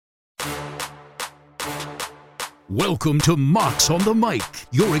Welcome to Mocs on the Mic,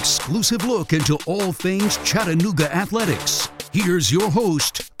 your exclusive look into all things Chattanooga athletics. Here's your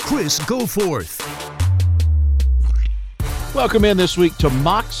host, Chris Goforth. Welcome in this week to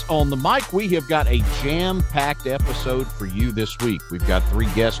Mocs on the Mic. We have got a jam-packed episode for you this week. We've got three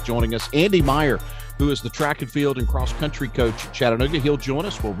guests joining us. Andy Meyer, who is the track and field and cross-country coach at Chattanooga. He'll join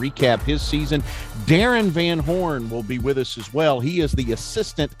us. We'll recap his season. Darren Van Horn will be with us as well. He is the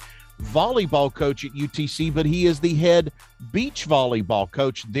assistant volleyball coach at UTC, but he is the head beach volleyball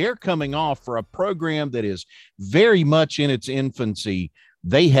coach. They're coming off for a program that is very much in its infancy.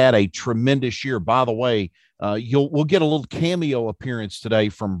 They had a tremendous year. By the way, we'll get a little cameo appearance today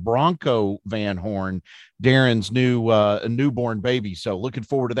from Bronco Van Horn, Darren's newborn baby. So looking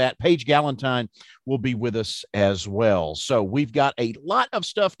forward to that. Paige Galentine will be with us as well. So we've got a lot of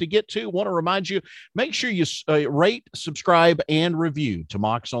stuff to get to. Want to remind you, make sure you rate, subscribe, and review to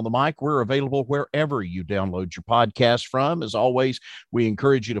Mocs on the Mic. We're available wherever you download your podcast from. As always, we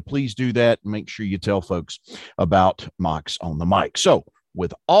encourage you to please do that. Make sure you tell folks about Mocs on the Mic. So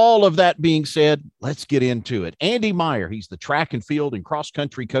with all of that being said, let's get into it. Andy Meyer, he's the track and field and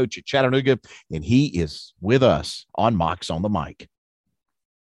cross-country coach at Chattanooga, and he is with us on Mocs on the Mic.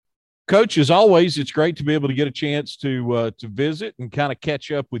 Coach, as always, it's great to be able to get a chance to visit and kind of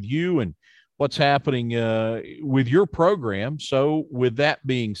catch up with you and what's happening with your program. So with that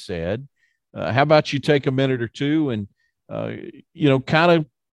being said, how about you take a minute or two and, kind of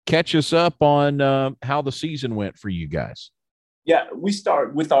catch us up on how the season went for you guys? Yeah, we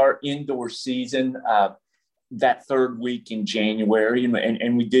start with our indoor season that third week in January,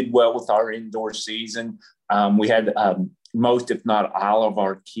 and we did well with our indoor season. We had most, if not all, of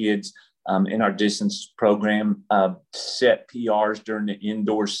our kids in our distance program set PRs during the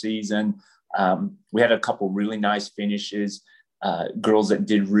indoor season. We had a couple really nice finishes, girls that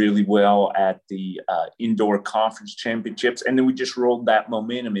did really well at the indoor conference championships, and then we just rolled that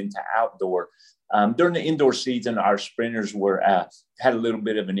momentum into outdoor. During the indoor season, our sprinters had a little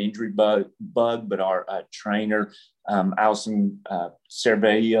bit of an injury bug, but our trainer, Allison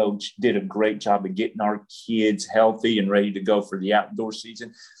Cervello, did a great job of getting our kids healthy and ready to go for the outdoor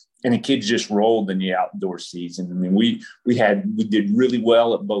season. And the kids just rolled in the outdoor season. I mean, we did really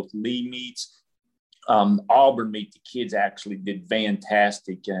well at both Lee meets. Auburn meet, the kids actually did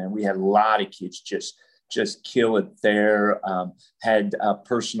fantastic. And we had a lot of kids just kill it there, had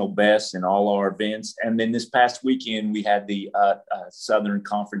personal bests in all our events. And then this past weekend, we had the Southern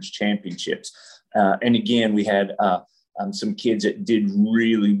Conference Championships. And again, we had some kids that did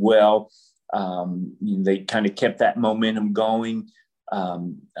really well. They kind of kept that momentum going.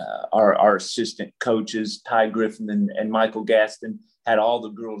 Our assistant coaches, Ty Griffin and Michael Gaston, had all the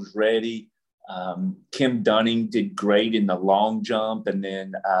girls ready. Kim Dunning did great in the long jump and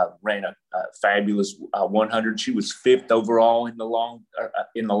then ran a fabulous 100. She was fifth overall in the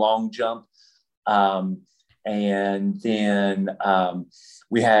long jump. And then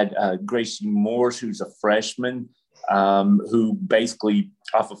we had Gracie Morse, who's a freshman, who basically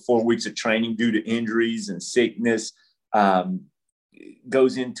off of 4 weeks of training due to injuries and sickness,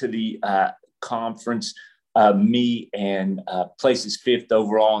 goes into the conference meet and places fifth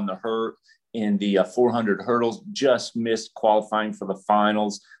overall in the 400 hurdles, just missed qualifying for the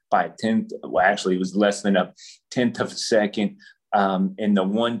finals by a tenth. Well, actually, it was less than a tenth of a second. In the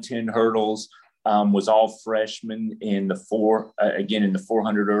 110 hurdles, was all freshmen in the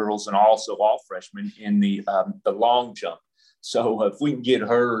 400 hurdles, and also all freshmen in the long jump. So if we can get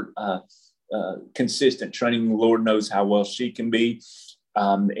her consistent training, Lord knows how well she can be.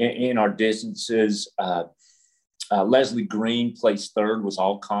 In our distances, Leslie Green placed third, was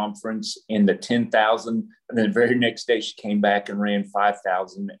all conference in the 10,000. And then the very next day, she came back and ran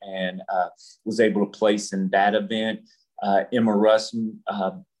 5,000 and was able to place in that event. Emma Russin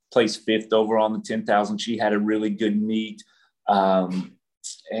placed fifth overall on the 10,000. She had a really good meet.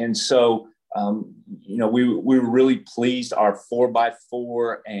 And so, we were really pleased. Our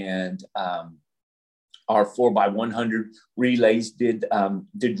 4x4 and our 4x100 relays did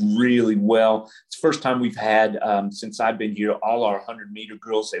really well. It's the first time we've had, since I've been here, all our 100-meter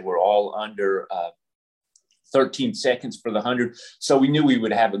girls, they were all under 13 seconds for the 100. So we knew we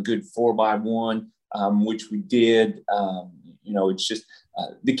would have a good 4x1, which we did. It's just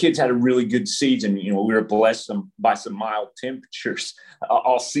the kids had a really good season. We were blessed by some mild temperatures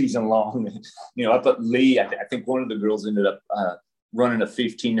all season long. Up at Lee, I think one of the girls ended up running a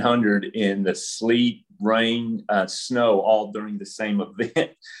 1,500 in the sleet, rain, snow, all during the same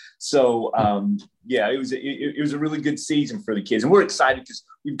event. So, it was a really good season for the kids. And we're excited because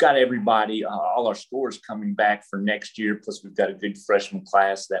we've got everybody, all our scores coming back for next year. Plus, we've got a good freshman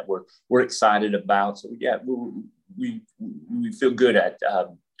class that we're excited about. So, yeah, we feel good at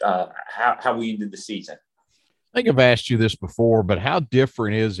how we ended the season. I think I've asked you this before, but how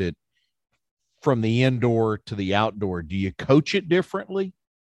different is it from the indoor to the outdoor? Do you coach it differently?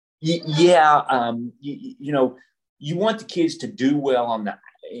 Yeah. You want the kids to do well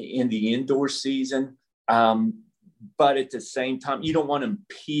in the indoor season. But at the same time, you don't want them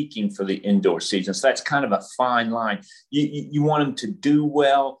peaking for the indoor season. So that's kind of a fine line. You want them to do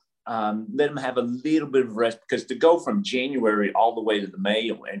well, let them have a little bit of rest, because to go from January all the way to the May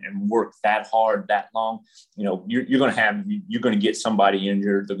and work that hard, that long, you're going to get somebody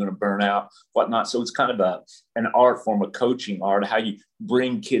injured. They're going to burn out, whatnot. So it's kind of an art form, a coaching art, how you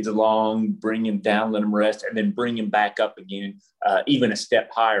bring kids along, bring them down, let them rest, and then bring them back up again, even a step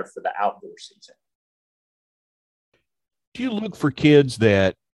higher for the outdoor season. Do you look for kids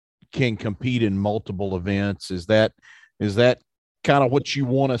that can compete in multiple events? Is that kind of what you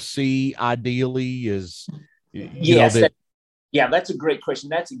want to see ideally? Yes. That's a great question.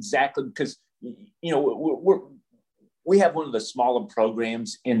 That's exactly because, we have one of the smaller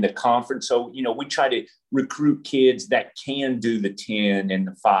programs in the conference. So, we try to recruit kids that can do the 10 and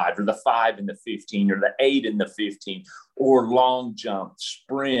the 5, or the 5 and the 15, or the 8 and the 15, or long jump,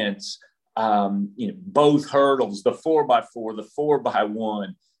 sprints, both hurdles, the 4x4, the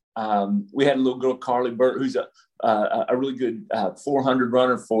 4x1. We had a little girl, Carly Burt, who's a really good 400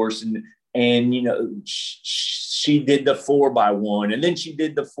 runner for us. And she did the 4x1, and then she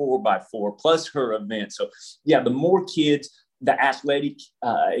did the 4x4 plus her event. So yeah, the more kids, the athletic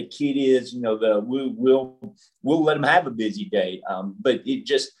a kid is, we'll let them have a busy day. But it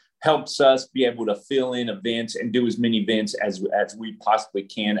just helps us be able to fill in events and do as many events as we possibly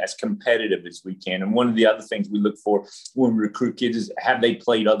can, as competitive as we can. And one of the other things we look for when we recruit kids is, have they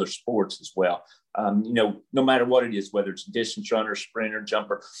played other sports as well? No matter what it is, whether it's distance runner, sprinter,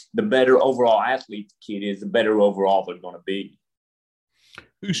 jumper, the better overall athlete the kid is, the better overall they're going to be.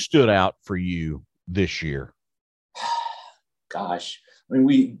 Who stood out for you this year? Gosh, I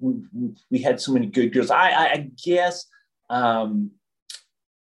mean, we had so many good girls. I guess, on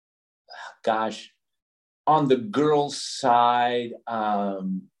the girls' side,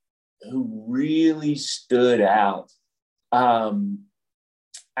 who really stood out,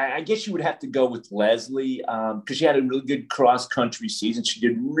 I guess you would have to go with Leslie, because she had a really good cross-country season. She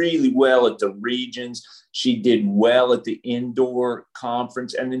did really well at the regions. She did well at the indoor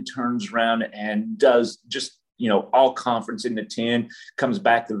conference, and then turns around and does just, all conference in the 10, comes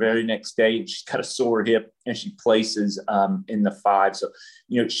back the very next day, and she's got a sore hip, and she places in the 5. So,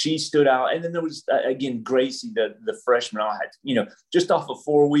 she stood out. And then there was, again, Gracie, the freshman. I had, just off of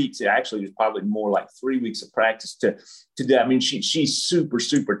 4 weeks, it actually was probably more like 3 weeks of practice to do. I mean, she's super,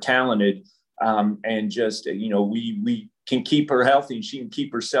 super talented. And just, we can keep her healthy, and she can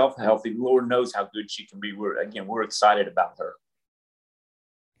keep herself healthy. Lord knows how good she can be. We're excited about her.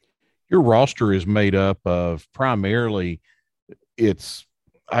 Your roster is made up of primarily, it's,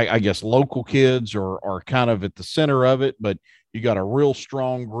 I guess, local kids are kind of at the center of it, but you got a real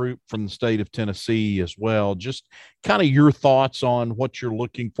strong group from the state of Tennessee as well. Just kind of your thoughts on what you're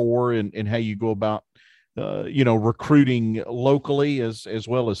looking for and how you go about, recruiting locally as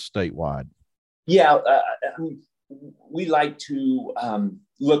well as statewide. Yeah. We like to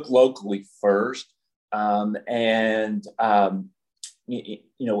look locally first. A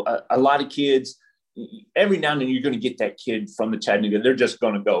lot of kids, every now and then you're going to get that kid from the Chattanooga. They're just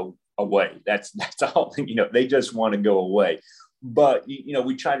going to go away. That's all, they just want to go away. But,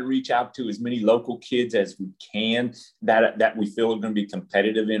 we try to reach out to as many local kids as we can that we feel are going to be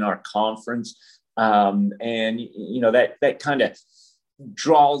competitive in our conference. That kind of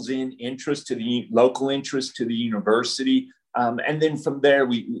draws in interest to the local interest to the university. And then from there,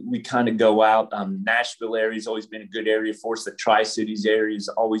 we kind of go out. Nashville area has always been a good area for us. The Tri-Cities area has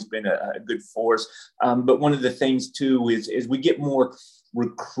always been a good force. But one of the things, too, is we get more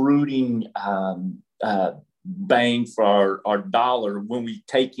recruiting bang for our dollar when we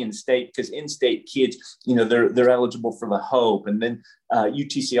take in-state, because in-state kids, they're eligible for the Hope. And then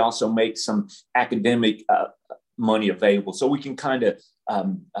UTC also makes some academic money available. So we can kind of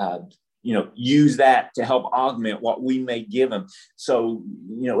use that to help augment what we may give them. So,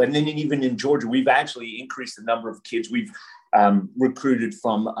 and then even in Georgia, we've actually increased the number of kids we've recruited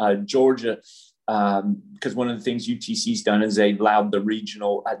from Georgia, because one of the things UTC's done is they allowed the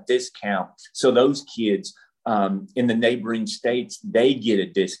regional discount. So those kids in the neighboring states, they get a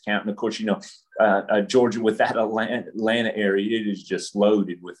discount. And of course, Georgia, with that Atlanta area, it is just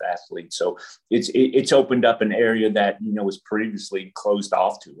loaded with athletes. So it's opened up an area that, was previously closed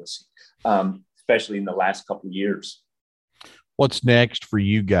off to us, especially in the last couple of years. What's next for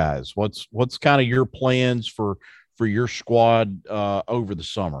you guys? What's kind of your plans for for your squad over the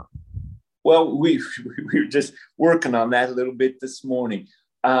summer? Well, we were just working on that a little bit this morning.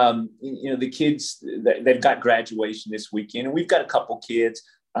 The kids, they've got graduation this weekend, and we've got a couple kids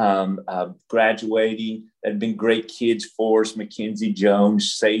graduating that have been great kids for us. Mackenzie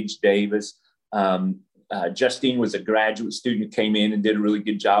Jones, Sage Davis. Justine was a graduate student who came in and did a really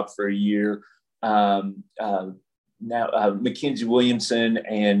good job for a year. Now Mackenzie Williamson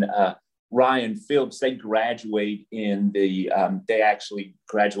and Ryan Phillips, they graduate they actually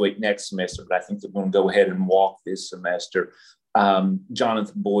graduate next semester, but I think they're going to go ahead and walk this semester.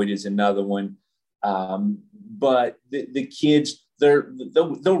 Jonathan Boyd is another one. But the kids,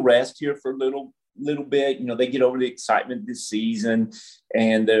 they'll rest here for a little bit. They get over the excitement this season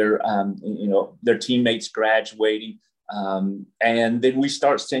and their teammates graduating. And then we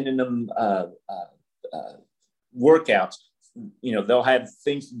start sending them workouts. They'll have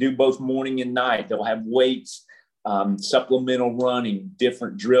things to do both morning and night. They'll have weights, supplemental running,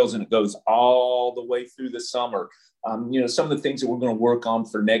 different drills, and it goes all the way through the summer. Some of the things that we're going to work on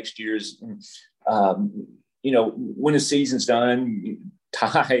for next year is, when the season's done,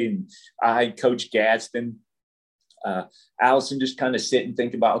 Ty and I, Coach Gadsden, Allison, just kind of sit and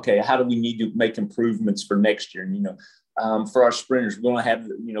think about, okay, how do we need to make improvements for next year? And, for our sprinters, we're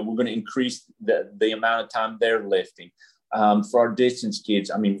going to increase the amount of time they're lifting. For our distance kids,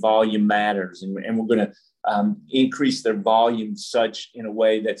 volume matters, and we're going to increase their volume such in a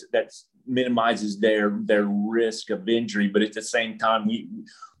way that minimizes their risk of injury. But at the same time, we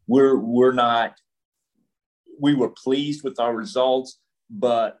were pleased with our results,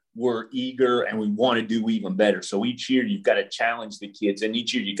 but we're eager and we want to do even better. So each year you've got to challenge the kids, and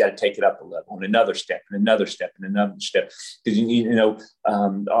each year you've got to take it up a level and another step and another step and another step. Because,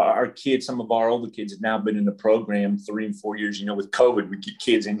 our kids, some of our older kids have now been in the program 3 and 4 years. With COVID, we get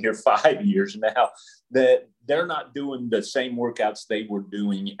kids in here 5 years now that they're not doing the same workouts they were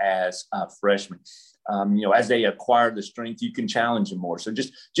doing as freshmen. As they acquire the strength, you can challenge them more. So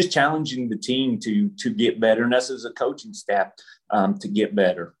just challenging the team to get better, and us as a coaching staff to get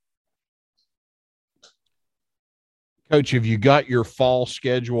better. Coach, have you got your fall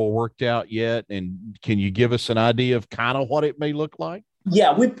schedule worked out yet? And can you give us an idea of kind of what it may look like?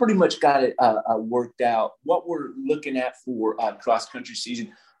 Yeah, we've pretty much got it worked out. What we're looking at for cross-country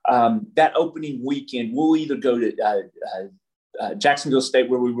season, that opening weekend, we'll either go to Jacksonville State,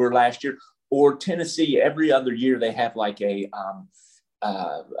 where we were last year, or Tennessee. Every other year they have like an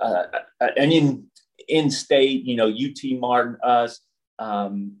in-state, UT Martin, us,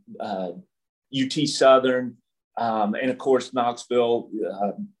 UT Southern, and of course Knoxville,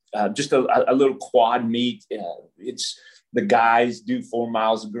 just a little quad meet. It's the guys do 4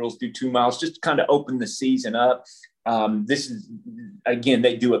 miles, the girls do 2 miles, just to kind of open the season up. This is, again,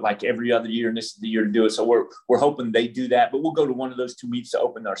 they do it like every other year, and this is the year to do it. So we're hoping they do that, but we'll go to one of those 2 meets to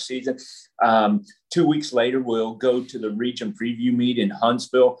open our season. 2 weeks later, we'll go to the region preview meet in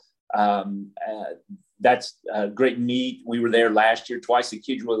Huntsville. That's a great meet. We were there last year twice. The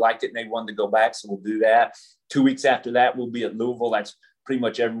kids really liked it and they wanted to go back, so we'll do that. 2 weeks after that, we'll be at Louisville. That's pretty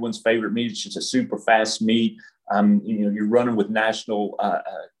much everyone's favorite meet. It's just a super fast meet. You're running with national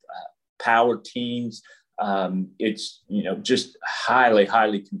power teams. It's, just highly,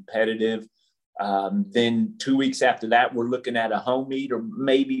 highly competitive. Then 2 weeks after that, we're looking at a home meet or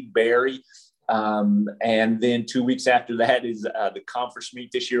maybe Barry. And then 2 weeks after that is the conference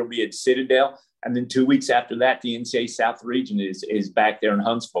meet. This year will be at Citadel. And then 2 weeks after that, the NCAA South region is back there in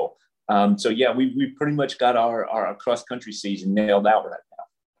Huntsville. So yeah, we pretty much got our cross-country season nailed out right now.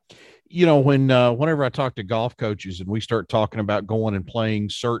 Whenever I talk to golf coaches and we start talking about going and playing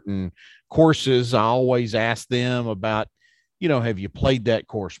certain courses, I always ask them about, have you played that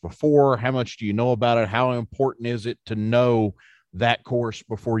course before? How much do you know about it? How important is it to know that course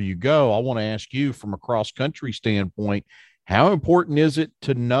before you go? I want to ask you from a cross-country standpoint, how important is it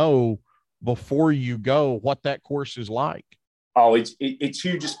to know before you go what that course is like? Oh, it's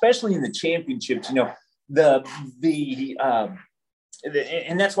huge, especially in the championships. And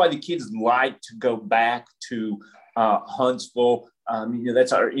that's why the kids like to go back to Huntsville.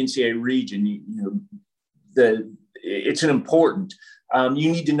 That's our NCAA region. It's an important.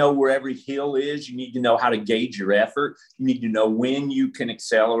 You need to know where every hill is. You need to know how to gauge your effort. You need to know when you can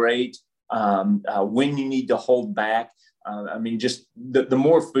accelerate, when you need to hold back. Just the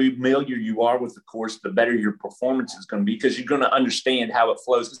more familiar you are with the course, the better your performance is going to be, because you're going to understand how it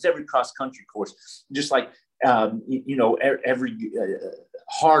flows. It's every cross-country course, just like, every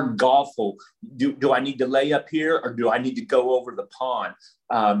hard golf hole. Do I need to lay up here, or do I need to go over the pond?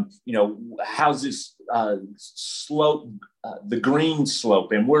 How's this slope, the green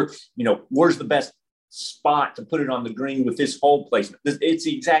slope, and where's the best spot to put it on the green with this hole placement. It's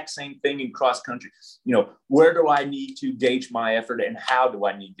the exact same thing in cross country. Where do I need to gauge my effort and how do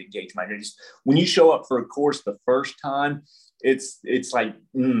I need to gauge my energy? When you show up for a course the first time, it's like,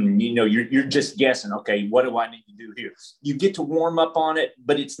 you're just guessing, okay, what do I need to do here? You get to warm up on it,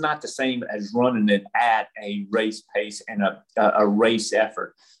 but it's not the same as running it at a race pace and a race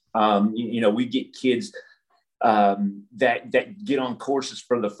effort. We get kids that get on courses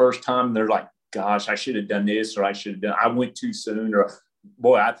for the first time. And they're like, gosh, I should have done this, or I went too soon, or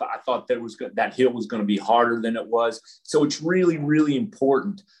boy, I thought that hill was going to be harder than it was. So it's really, really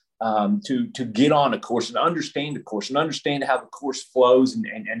important to get on a course and understand the course and understand how the course flows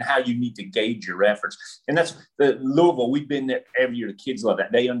and how you need to gauge your efforts. And that's the Louisville. We've been there every year. The kids love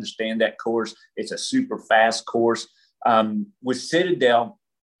that. They understand that course. It's a super fast course. With Citadel,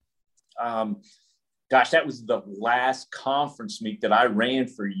 that was the last conference meet that I ran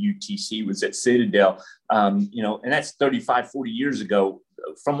for UTC was at Citadel, and that's 35, 40 years ago.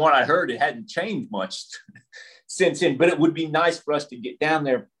 From what I heard, it hadn't changed much since then, but it would be nice for us to get down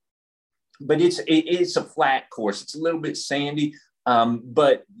there. But it's a flat course. It's a little bit sandy,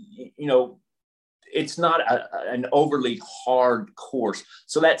 but, it's not an overly hard course.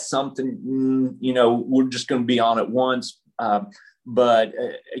 So that's something, we're just going to be on it once. But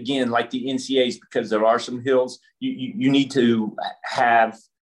again, like the NCAs, because there are some hills, you need to have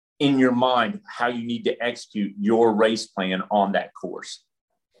in your mind how you need to execute your race plan on that course.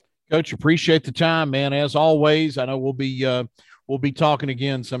 Coach, appreciate the time, man. As always, I know we'll be talking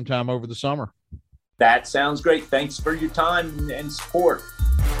again sometime over the summer. That sounds great. Thanks for your time and support.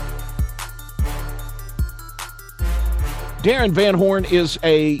 Darren Van Horn is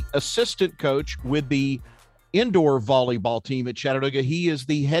a assistant coach with the indoor volleyball team at Chattanooga. He is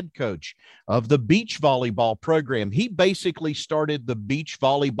the head coach of the beach volleyball program. He basically started the beach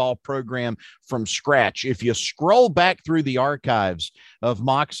volleyball program from scratch. If you scroll back through the archives of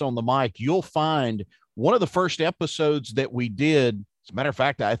Mocs on the Mic, you'll find one of the first episodes that we did. As a matter of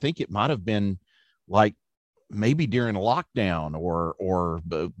fact, I think it might have been like maybe during lockdown or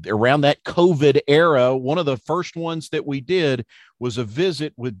around that COVID era. One of the first ones that we did was a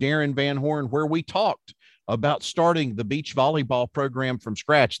visit with Darren Van Horn, where we talked about starting the beach volleyball program from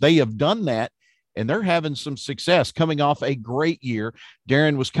scratch. They have done that, and they're having some success, coming off a great year.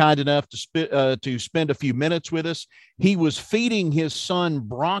 Darren was kind enough to spend a few minutes with us. He was feeding his son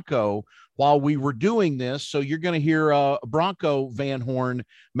Bronco while we were doing this. So you're going to hear Bronco Van Horn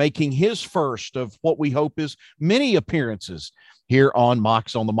making his first of what we hope is many appearances here on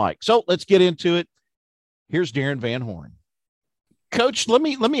Mocs on the Mic. So let's get into it. Here's Darren Van Horn. Coach, let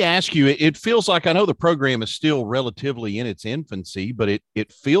me ask you, it feels like, I know the program is still relatively in its infancy, but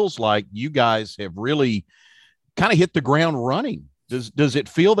it feels like you guys have really kind of hit the ground running. Does it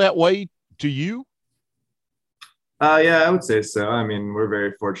feel that way to you? Yeah, I would say so. I mean, we're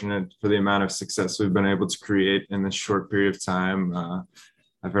very fortunate for the amount of success we've been able to create in this short period of time.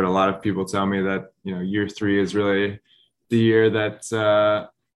 I've heard a lot of people tell me that, year 3 is really the year that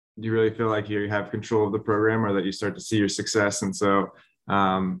you really feel like you have control of the program, or that you start to see your success. And so,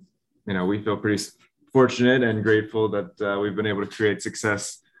 we feel pretty fortunate and grateful that we've been able to create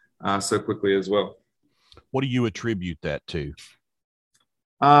success so quickly as well. What do you attribute that to?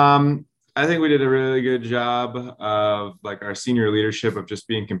 I think we did a really good job of our senior leadership of just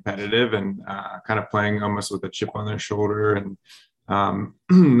being competitive and kind of playing almost with a chip on their shoulder, and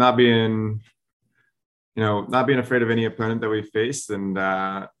not being afraid of any opponent that we faced, and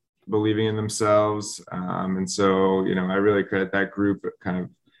believing in themselves. And so, I really credit that group kind of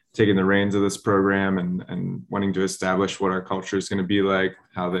taking the reins of this program and wanting to establish what our culture is going to be like,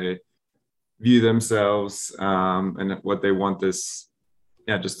 how they view themselves, and what they want just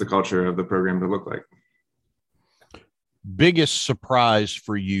the culture of the program to look like. Biggest surprise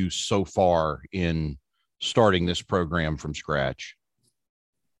for you so far in starting this program from scratch?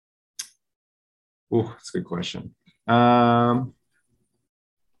 Oh, that's a good question. I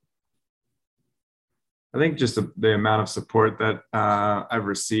think just the amount of support that I've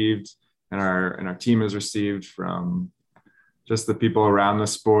received and our team has received from just the people around the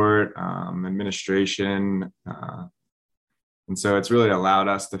sport, administration. And so it's really allowed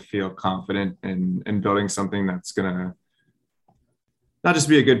us to feel confident in building something that's going to not just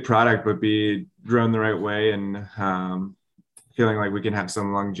be a good product, but be grown the right way, and feeling like we can have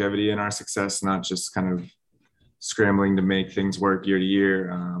some longevity in our success, not just kind of scrambling to make things work year to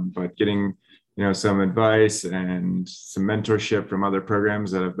year, but getting some advice and some mentorship from other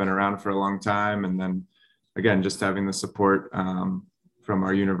programs that have been around for a long time. And then again, just having the support from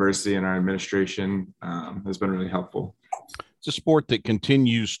our university and our administration has been really helpful. It's a sport that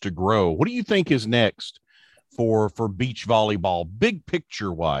continues to grow. What do you think is next for beach volleyball, big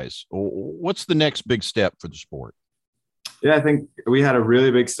picture wise? What's the next big step for the sport? Yeah, I think we had a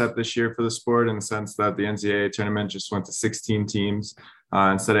really big step this year for the sport in the sense that the NCAA tournament just went to 16 teams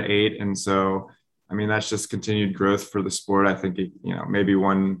instead of 8. And so, I mean, that's just continued growth for the sport. I think, maybe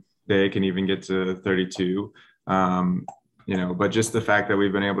one day it can even get to 32. But just the fact that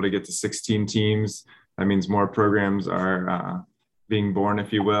we've been able to get to 16 teams, that means more programs are being born,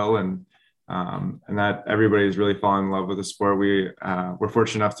 if you will. And that everybody's really falling in love with the sport. We're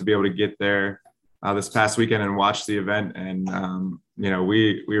fortunate enough to be able to get there this past weekend and watch the event. And,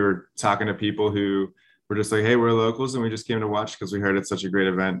 we were talking to people who were just like, hey, we're locals and we just came to watch because we heard it's such a great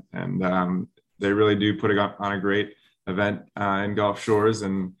event. And they really do put on a great event in Gulf Shores.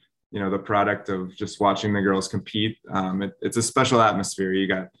 And, the product of just watching the girls compete, it's a special atmosphere. You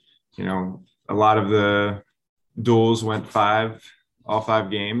got, a lot of the duels went all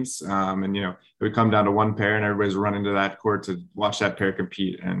 5 games. And, it would come down to one pair and everybody's running to that court to watch that pair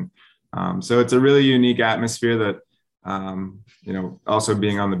compete. And so it's a really unique atmosphere that, also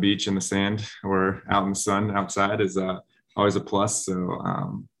being on the beach in the sand or out in the sun outside is always a plus.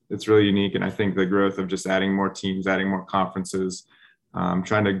 So it's really unique. And I think the growth of just adding more teams, adding more conferences,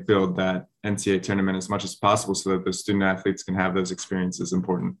 trying to build that NCAA tournament as much as possible so that the student athletes can have those experiences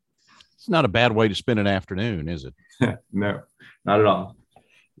important. It's not a bad way to spend an afternoon, is it? No, not at all.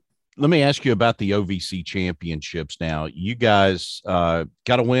 Let me ask you about the OVC championships now. You guys got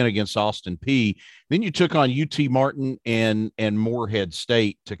a win against Austin Peay. Then you took on UT Martin and Morehead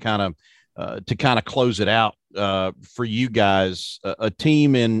State to kind of close it out for you guys. A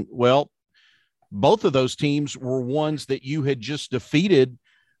team in, well, both of those teams were ones that you had just defeated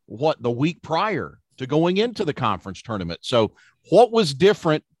the week prior to going into the conference tournament. So what was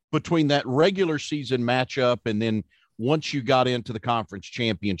different between that regular season matchup and then once you got into the conference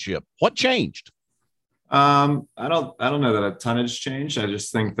championship? What changed? I don't know that a ton has changed. I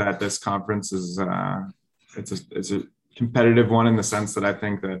just think that this conference is it's a competitive one in the sense that I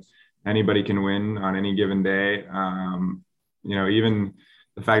think that anybody can win on any given day. Even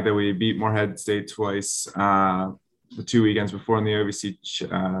the fact that we beat Morehead State twice the 2 weekends before in the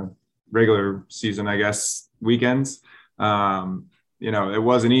OVC regular season, I guess, weekends. It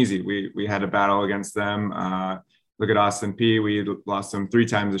wasn't easy. We had a battle against them. Look at Austin Peay. We lost them 3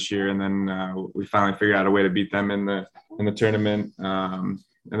 times this year, and then we finally figured out a way to beat them in the tournament. And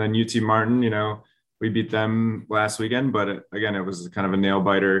then UT Martin, we beat them last weekend, but again, it was kind of a nail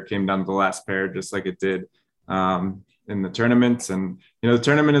biter. It came down to the last pair, just like it did in the tournaments. And the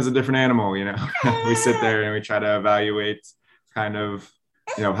tournament is a different animal. We sit there and we try to evaluate kind of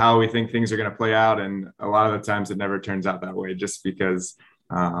how we think things are going to play out, and a lot of the times it never turns out that way, just because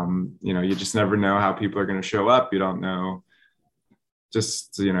you just never know how people are going to show up. You don't know.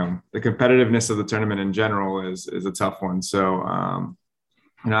 Just the competitiveness of the tournament in general is a tough one. So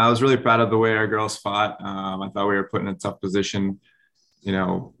I was really proud of the way our girls fought. I thought we were put in a tough position.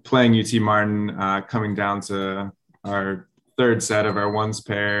 Playing UT Martin, coming down to our 3rd set of our ones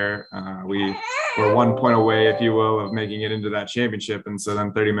pair, we were 1 point away, if you will, of making it into that championship. And so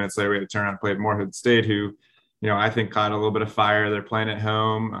then 30 minutes later, we had to turn around and play at Morehead State, who, I think caught a little bit of fire. They're playing at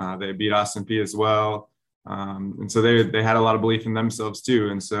home. They beat Austin Peay as well. And so they had a lot of belief in themselves too.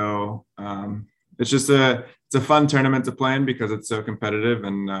 And so it's a fun tournament to play in because it's so competitive,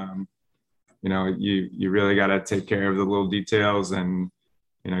 and you really got to take care of the little details, and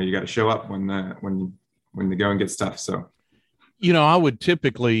you got to show up when the going gets tough. So I would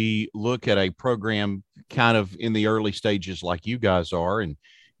typically look at a program kind of in the early stages like you guys are,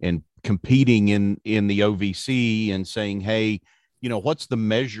 and competing in the OVC and saying, hey, what's the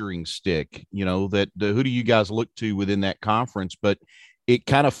measuring stick, who do you guys look to within that conference? But it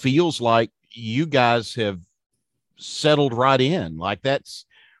kind of feels like you guys have settled right in. Like that's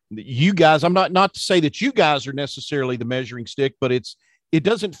you guys. I'm not to say that you guys are necessarily the measuring stick, but it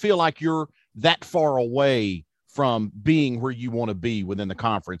doesn't feel like you're that far away from being where you want to be within the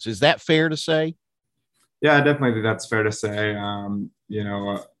conference. Is that fair to say? Yeah, I definitely think that's fair to say.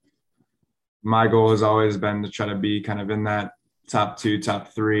 My goal has always been to try to be kind of in that top 2, top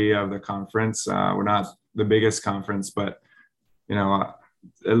 3 of the conference. We're not the biggest conference, but,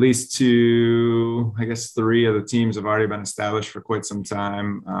 at least 2, I guess 3 of the teams have already been established for quite some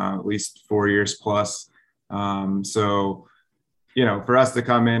time, at least 4 years plus. So, for us to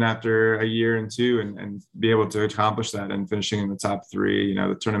come in after a year and 2 and be able to accomplish that and finishing in the top 3,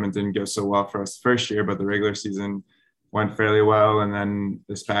 the tournament didn't go so well for us the first year, but the regular season went fairly well. And then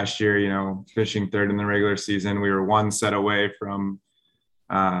this past year, finishing 3rd in the regular season, we were 1 set away from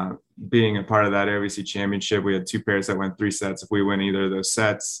being a part of that OVC championship, we had 2 pairs that went 3 sets. If we win either of those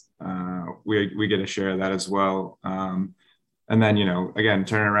sets, we get a share of that as well. And then, again,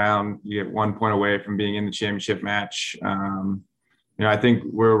 turn around, you get 1 point away from being in the championship match. I think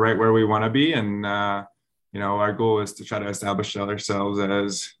we're right where we want to be. And, our goal is to try to establish ourselves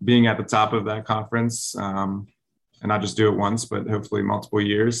as being at the top of that conference, and not just do it once, but hopefully multiple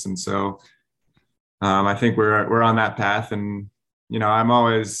years. And so I think we're on that path. And, I'm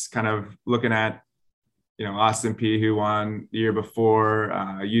always kind of looking at, Austin Peay, who won the year before.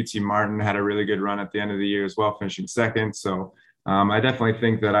 UT Martin had a really good run at the end of the year as well, finishing second. So I definitely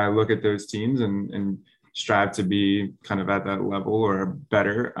think that I look at those teams and strive to be kind of at that level or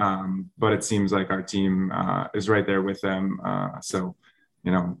better. But it seems like our team is right there with them. So,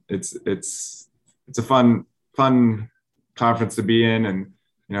 it's a fun conference to be in. And,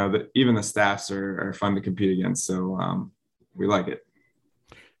 even the staffs are fun to compete against. So we like it.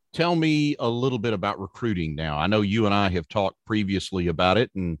 Tell me a little bit about recruiting now. I know you and I have talked previously about it.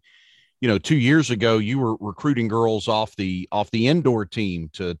 And, 2 years ago, you were recruiting girls off the indoor team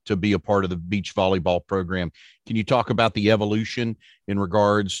to be a part of the beach volleyball program. Can you talk about the evolution in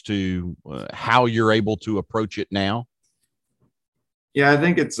regards to how you're able to approach it now? Yeah, I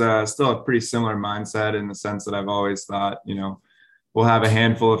think it's still a pretty similar mindset in the sense that I've always thought, we'll have a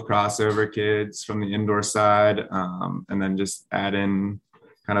handful of crossover kids from the indoor side, and then just add in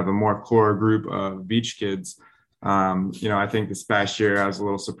kind of a more core group of beach kids. I think this past year I was a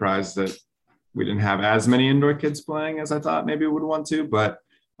little surprised that we didn't have as many indoor kids playing as I thought maybe we would want to. But,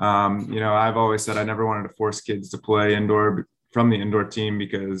 I've always said I never wanted to force kids to play indoor from the indoor team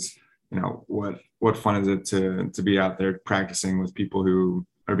because, what fun is it to be out there practicing with people who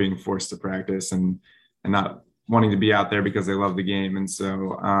are being forced to practice and not wanting to be out there because they love the game. And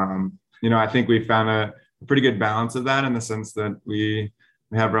so, I think we found a pretty good balance of that in the sense that we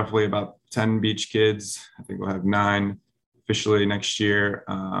have roughly about 10 beach kids. I think we'll have 9 officially next year.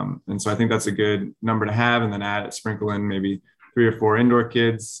 And so I think that's a good number to have, and then sprinkle in maybe 3 or 4 indoor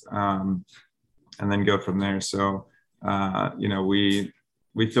kids, and then go from there. So,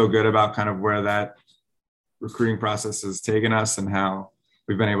 we feel good about kind of where that recruiting process has taken us and how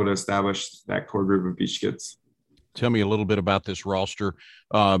we've been able to establish that core group of beach kids. Tell me a little bit about this roster.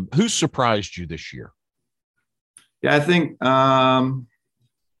 Who surprised you this year? Yeah, I think, kind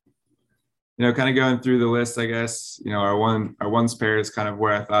of going through the list, I guess, our ones pair is kind of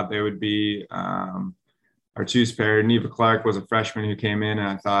where I thought they would be. Our twos pair, Neva Clark, was a freshman who came in and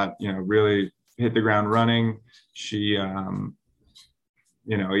I thought, really hit the ground running. She,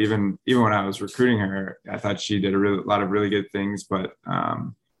 even when I was recruiting her, I thought she did a lot of really good things, but,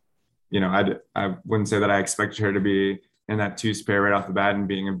 I wouldn't say that I expected her to be in that twos pair right off the bat and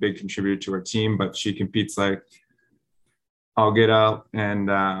being a big contributor to our team, but she competes like all get out,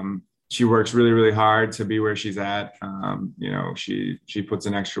 and she works really, really hard to be where she's at. She puts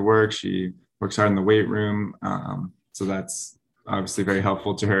in extra work. She works hard in the weight room. So that's obviously very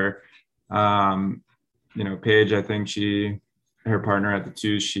helpful to her. Paige, I think her partner at the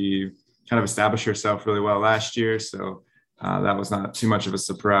twos, she kind of established herself really well last year. So that was not too much of a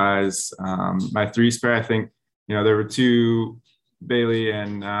surprise. My threes pair, I think, there were 2, Bailey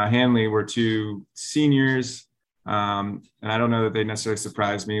and Hanley were 2 seniors. And I don't know that they necessarily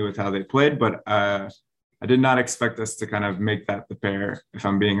surprised me with how they played, but I did not expect us to kind of make that the pair, if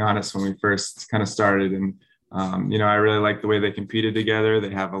I'm being honest, when we first kind of started. And, I really like the way they competed together. They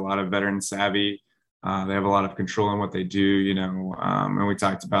have a lot of veteran savvy. They have a lot of control in what they do, and we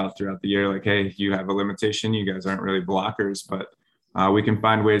talked about throughout the year, like, hey, you have a limitation. You guys aren't really blockers, but we can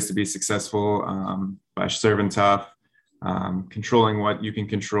find ways to be successful by serving tough, controlling what you can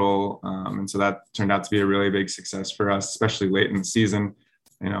control. And so that turned out to be a really big success for us, especially late in the season.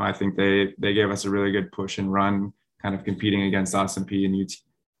 I think they gave us a really good push and run, kind of competing against Austin Peay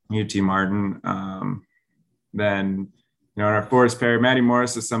and UT Martin. Then, in our fours pair, Maddie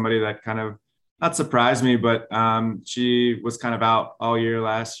Morris is somebody that kind of not surprised me, but she was kind of out all year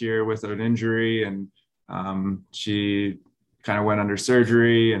last year with an injury, and she kind of went under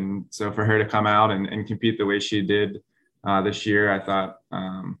surgery. And so for her to come out and compete the way she did this year, I thought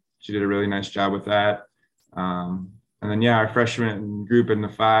she did a really nice job with that. And then, our freshman group in the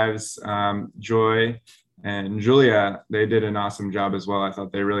fives, Joy and Julia, they did an awesome job as well. I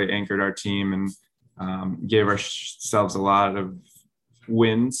thought they really anchored our team and gave ourselves a lot of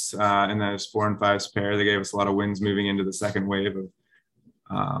wins in those 4 and 5s pair. They gave us a lot of wins moving into the second wave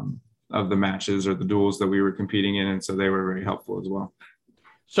of the matches or the duels that we were competing in. And so they were very helpful as well.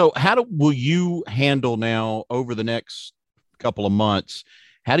 So will you handle now over the next couple of months?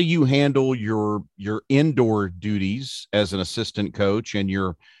 How do you handle your indoor duties as an assistant coach and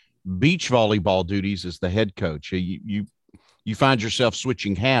your beach volleyball duties as the head coach? You find yourself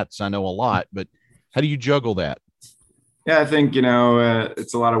switching hats, I know, a lot, but how do you juggle that? Yeah, I think,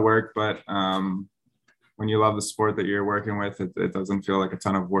 it's a lot of work, but when you love the sport that you're working with, it doesn't feel like a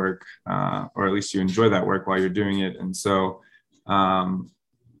ton of work, or at least you enjoy that work while you're doing it. And so,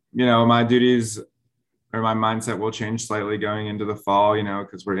 my duties or my mindset will change slightly going into the fall,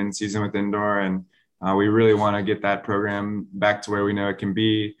 because we're in season with indoor, and we really want to get that program back to where we know it can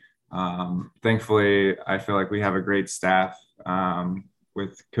be. Thankfully, I feel like we have a great staff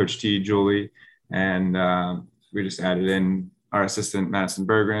with Coach T, Julie, and we just added in our assistant, Madison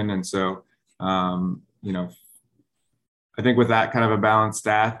Berggren. And so, I think with that kind of a balanced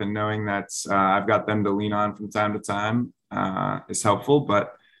staff and knowing that I've got them to lean on from time to time is helpful,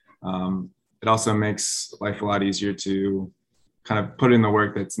 but it also makes life a lot easier to kind of put in the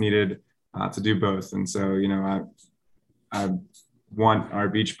work that's needed to do both. And so, I want our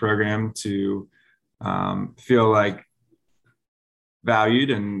beach program to feel like valued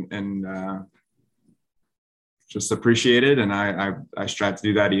and just appreciated. And I strive to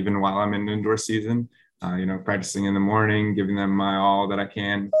do that even while I'm in indoor season, practicing in the morning, giving them my all that I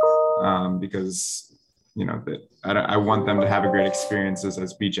can, because, I want them to have a great experience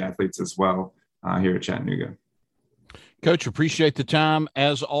as beach athletes as well here at Chattanooga. Coach, appreciate the time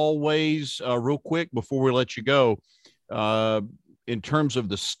as always. Real quick before we let you go, in terms of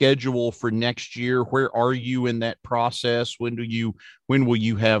the schedule for next year, where are you in that process? When will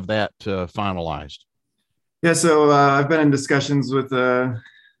you have that finalized? Yeah, so I've been in discussions with a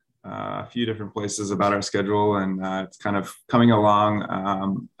few different places about our schedule, and it's kind of coming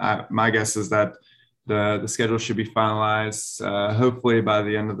along. My guess is that the schedule should be finalized hopefully by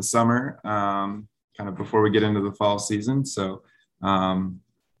the end of the summer, kind of before we get into the fall season. So, probably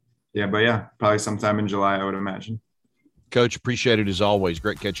sometime in July, I would imagine. Coach, appreciate it as always.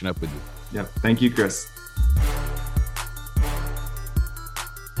 Great catching up with you. Yeah, thank you, Chris.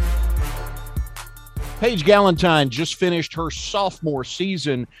 Paige Galentine just finished her sophomore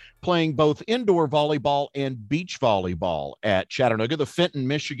season playing both indoor volleyball and beach volleyball at Chattanooga. The Fenton,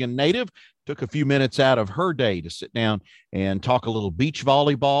 Michigan native took a few minutes out of her day to sit down and talk a little beach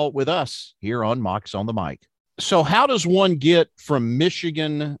volleyball with us here on Mocs on the Mic. So how does one get from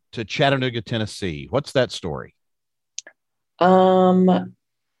Michigan to Chattanooga, Tennessee? What's that story?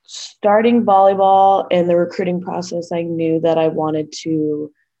 Starting volleyball and the recruiting process, I knew that I wanted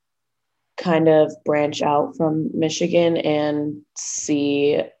to kind of branch out from Michigan and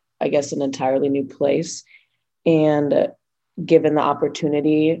see, I guess, an entirely new place. And given the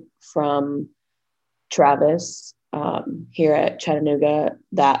opportunity from Travis here at Chattanooga,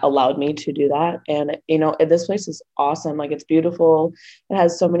 that allowed me to do that. And, this place is awesome. Like, it's beautiful. It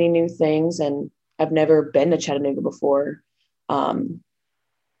has so many new things. And I've never been to Chattanooga before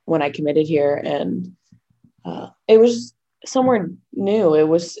when I committed here. And it was somewhere new. It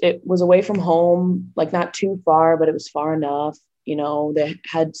was away from home, like not too far, but it was far enough. They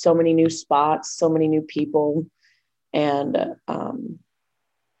had so many new spots, so many new people, and a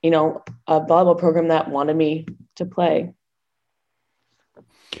volleyball program that wanted me to play.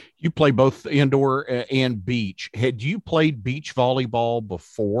 You play both indoor and beach. Had you played beach volleyball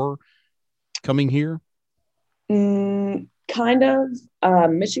before coming here? Kind of.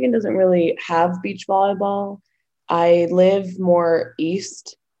 Michigan doesn't really have beach volleyball. I live more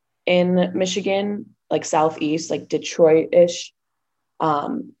east in Michigan, like southeast, like Detroit-ish.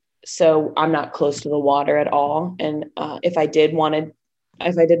 So I'm not close to the water at all. And if I did want to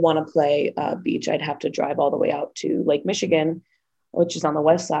play beach, I'd have to drive all the way out to Lake Michigan, which is on the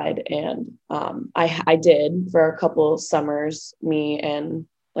west side. And I did for a couple summers. Me and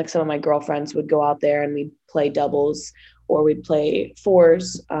like some of my girlfriends would go out there and we'd play doubles or we'd play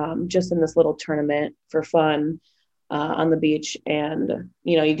fours just in this little tournament for fun. On the beach, and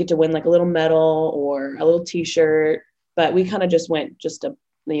you get to win like a little medal or a little t-shirt, but we kind of just went just to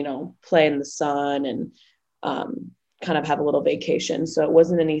play in the sun and kind of have a little vacation. So it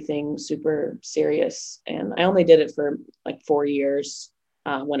wasn't anything super serious, and I only did it for like 4 years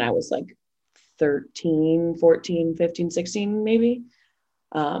when I was like 13, 14, 15, 16 maybe.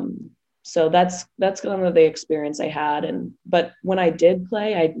 So that's kind of the experience I had. But when I did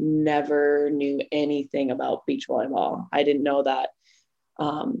play, I never knew anything about beach volleyball. I didn't know that,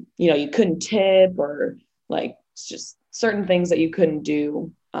 you couldn't tip or like just certain things that you couldn't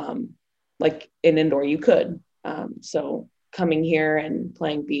do. Like in indoor, you could. So coming here and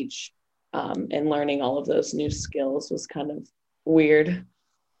playing beach and learning all of those new skills was kind of weird.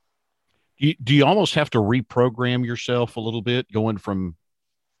 Do you almost have to reprogram yourself a little bit going from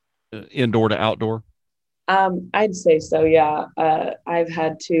indoor to outdoor? I'd say so. Yeah. I've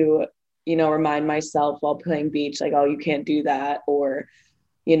had to, remind myself while playing beach, like, oh, you can't do that. Or,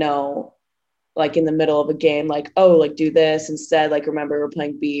 you know, like in the middle of a game, like, oh, like do this instead. Like, remember we're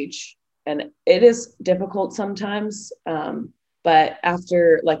playing beach. And it is difficult sometimes. But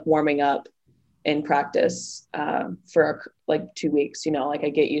after like warming up in practice for like 2 weeks, like I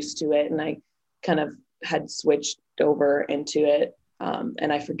get used to it, and I kind of had switched over into it.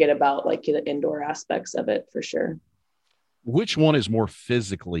 And I forget about like the indoor aspects of it for sure. Which one is more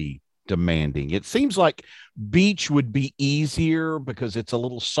physically demanding? It seems like beach would be easier because it's a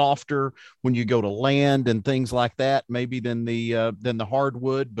little softer when you go to land and things like that, maybe than the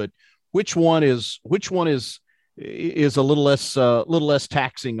hardwood. But which one is a little less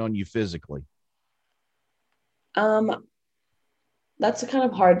taxing on you physically? That's kind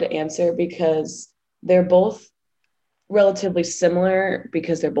of hard to answer because they're both relatively similar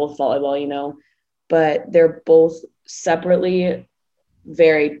because they're both volleyball, but they're both separately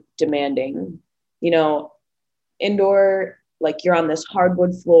very demanding. Indoor, like you're on this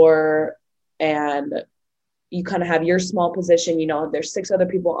hardwood floor and you kind of have your small position, there's 6 other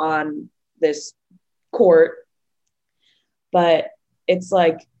people on this court, but it's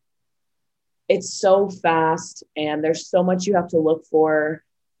like, it's so fast and there's so much you have to look for.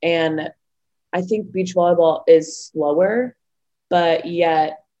 And I think beach volleyball is slower, but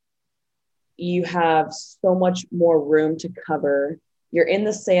yet you have so much more room to cover. You're in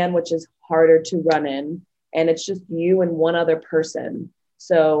the sand, which is harder to run in, and it's just you and one other person.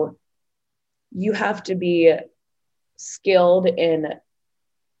 So you have to be skilled in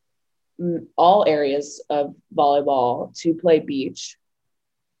all areas of volleyball to play beach.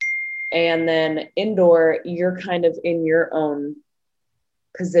 And then indoor, you're kind of in your own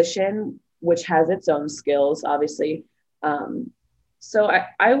position, which has its own skills, obviously. So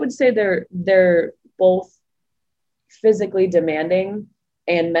I would say they're both physically demanding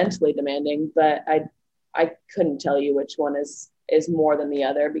and mentally demanding, but I couldn't tell you which one is more than the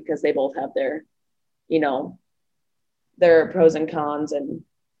other because they both have their pros and cons, and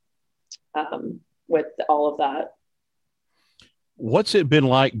with all of that. What's it been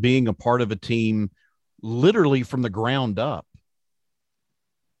like being a part of a team literally from the ground up?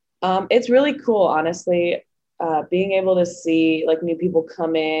 It's really cool, honestly. Being able to see like new people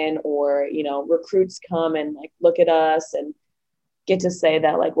come in, or recruits come and like look at us and get to say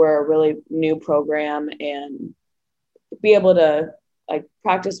that like we're a really new program, and be able to like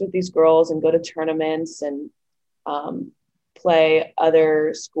practice with these girls and go to tournaments and play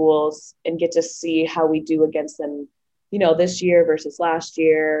other schools and get to see how we do against them, this year versus last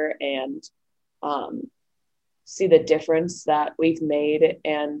year, and see the difference that we've made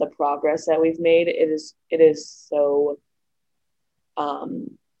and the progress that we've made. It is so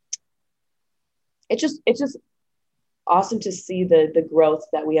it's just awesome to see the growth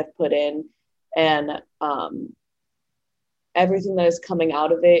that we have put in, and everything that is coming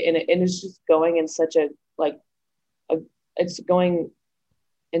out of it, and it's just going in such a it's going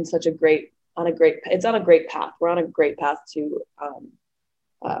in such a great it's on a great path. We're on a great path to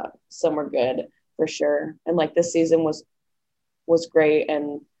somewhere good for sure. And like this season was great,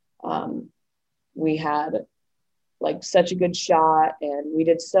 and we had like such a good shot, and we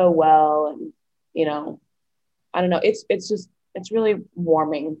did so well, and I don't know, it's really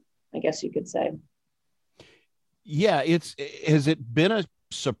warming, I guess you could say. Yeah, has it been a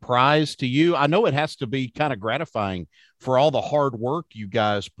surprise to you? I know it has to be kind of gratifying for all the hard work you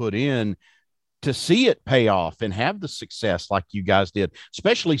guys put in to see it pay off and have the success like you guys did,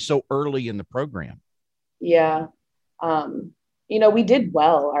 especially so early in the program. Yeah. We did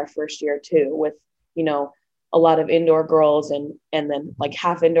well our first year too, with, a lot of indoor girls and then like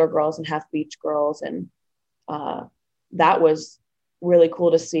half indoor girls and half beach girls. And that was really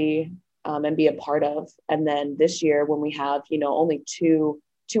cool to see and be a part of. And then this year when we have, only two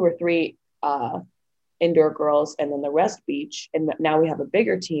or three indoor girls and then the rest beach, and now we have a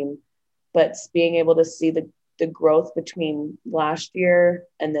bigger team, but being able to see the growth between last year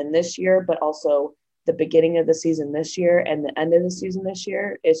and then this year, but also the beginning of the season this year and the end of the season this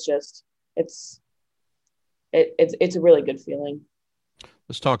year, it's just, it's a really good feeling.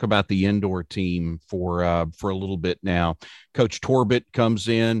 Let's talk about the indoor team for a little bit now. Coach Torbett comes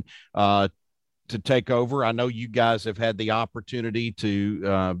in to take over. I know you guys have had the opportunity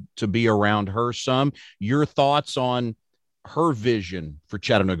to be around her some. Your thoughts on her vision for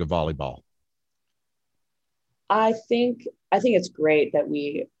Chattanooga volleyball? I think it's great that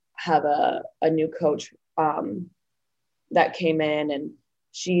we have a new coach that came in, and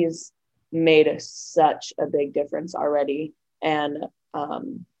she's made such a big difference already. And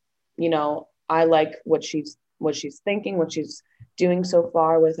I like what she's thinking, what she's doing so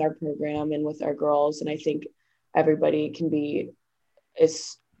far with our program and with our girls. And I think everybody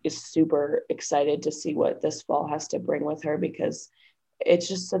is super excited to see what this fall has to bring with her, because it's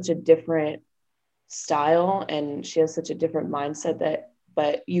just such a different style and she has such a different mindset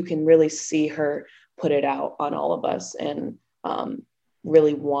but you can really see her put it out on all of us and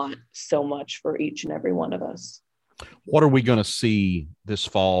really want so much for each and every one of us. What are we going to see this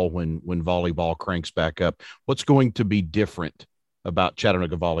fall when volleyball cranks back up? What's going to be different about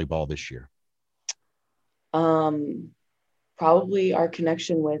Chattanooga volleyball this year? Probably our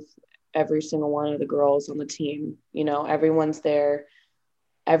connection with every single one of the girls on the team. You know, everyone's there.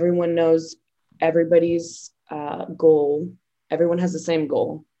 Everyone knows everybody's goal. Everyone has the same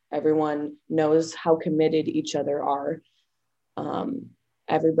goal. Everyone knows how committed each other are.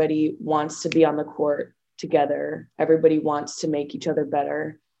 Everybody wants to be on the court together. Everybody wants to make each other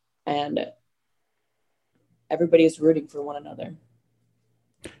better. And everybody is rooting for one another.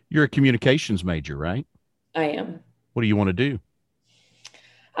 You're a communications major, right? I am. What do you want to do?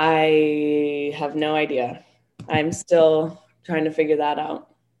 I have no idea. I'm still trying to figure that out.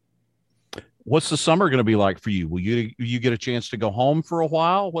 What's the summer going to be like for you? Will you get a chance to go home for a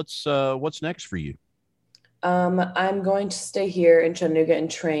while? What's next for you? I'm going to stay here in Chattanooga and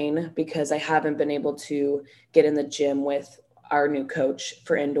train because I haven't been able to get in the gym with our new coach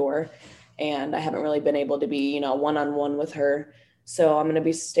for indoor, and I haven't really been able to be, one-on-one with her. So I'm going to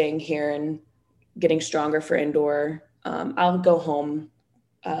be staying here and getting stronger for indoor. I'll go home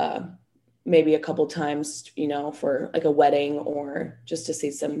maybe a couple times, for like a wedding or just to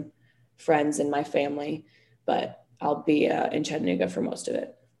see some friends and my family, but I'll be in Chattanooga for most of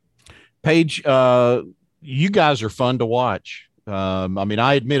it. Paige, you guys are fun to watch.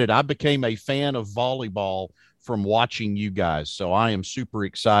 I admit it, I became a fan of volleyball from watching you guys. So I am super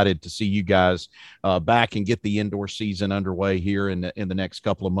excited to see you guys back and get the indoor season underway here in the next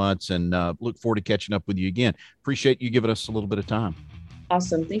couple of months, and look forward to catching up with you again. Appreciate you giving us a little bit of time.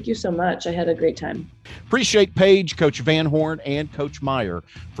 Awesome. Thank you so much. I had a great time. Appreciate Paige, Coach Van Horn, and Coach Meyer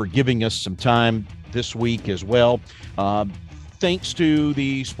for giving us some time this week as well. Thanks to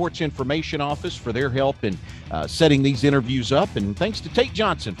the Sports Information Office for their help in setting these interviews up. And thanks to Tate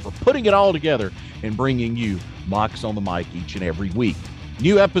Johnson for putting it all together and bringing you Mocs on the Mic each and every week.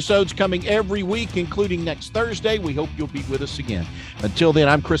 New episodes coming every week, including next Thursday. We hope you'll be with us again. Until then,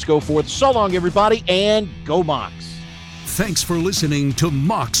 I'm Chris Goforth. So long, everybody, and go Mocs. Thanks for listening to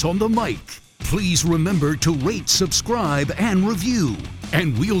Mocs on the Mic. Please remember to rate, subscribe, and review.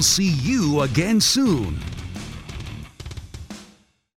 And we'll see you again soon.